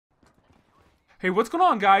Hey, what's going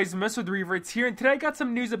on, guys? MrTheRevertz here, and today I got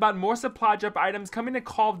some news about more supply drop items coming to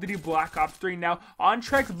Call of Duty Black Ops 3. Now, on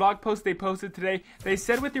Treyarchs blog post they posted today, they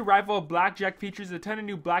said with the arrival of Blackjack features a ton of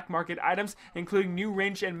new black market items, including new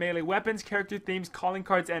ranged and melee weapons, character themes, calling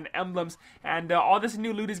cards, and emblems. And all this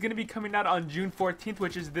new loot is going to be coming out on June 14th,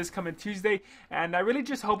 which is this coming Tuesday. And I really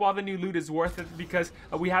just hope all the new loot is worth it, because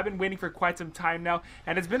we have been waiting for quite some time now,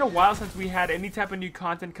 and it's been a while since we had any type of new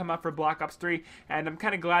content come out for Black Ops 3, and I'm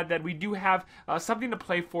kind of glad that we do have something to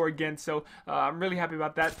play for again, so I'm really happy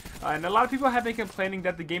about that. And a lot of people have been complaining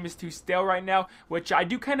that the game is too stale right now, which I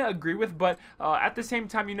do kind of agree with, but at the same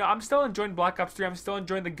time, you know, I'm still enjoying Black Ops 3. I'm still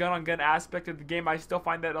enjoying the gun-on-gun aspect of the game. I still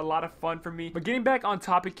find that a lot of fun for me. But getting back on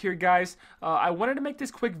topic here, guys, I wanted to make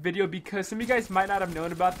this quick video because some of you guys might not have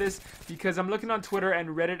known about this, because I'm looking on Twitter and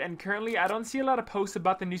Reddit, and currently I don't see a lot of posts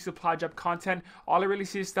about the new supply drop content. All I really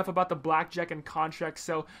see is stuff about the blackjack and contracts.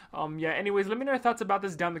 So yeah, anyways, let me know your thoughts about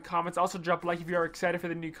this down in the comments. Also, drop a like if you are excited for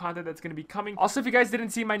the new content that's going to be coming. Also, if you guys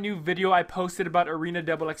didn't see my new video I posted about Arena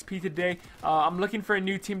Double XP today, I'm looking for a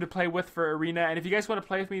new team to play with for Arena, and if you guys want to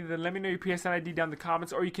play with me, then let me know your PSN ID down in the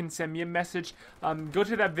comments, or you can send me a message. Go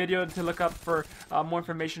to that video to look up for more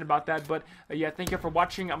information about that. But yeah, thank you for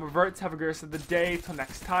watching. I'm MrTheRevertz. Have a great rest of the day. Till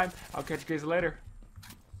next time, I'll catch you guys later.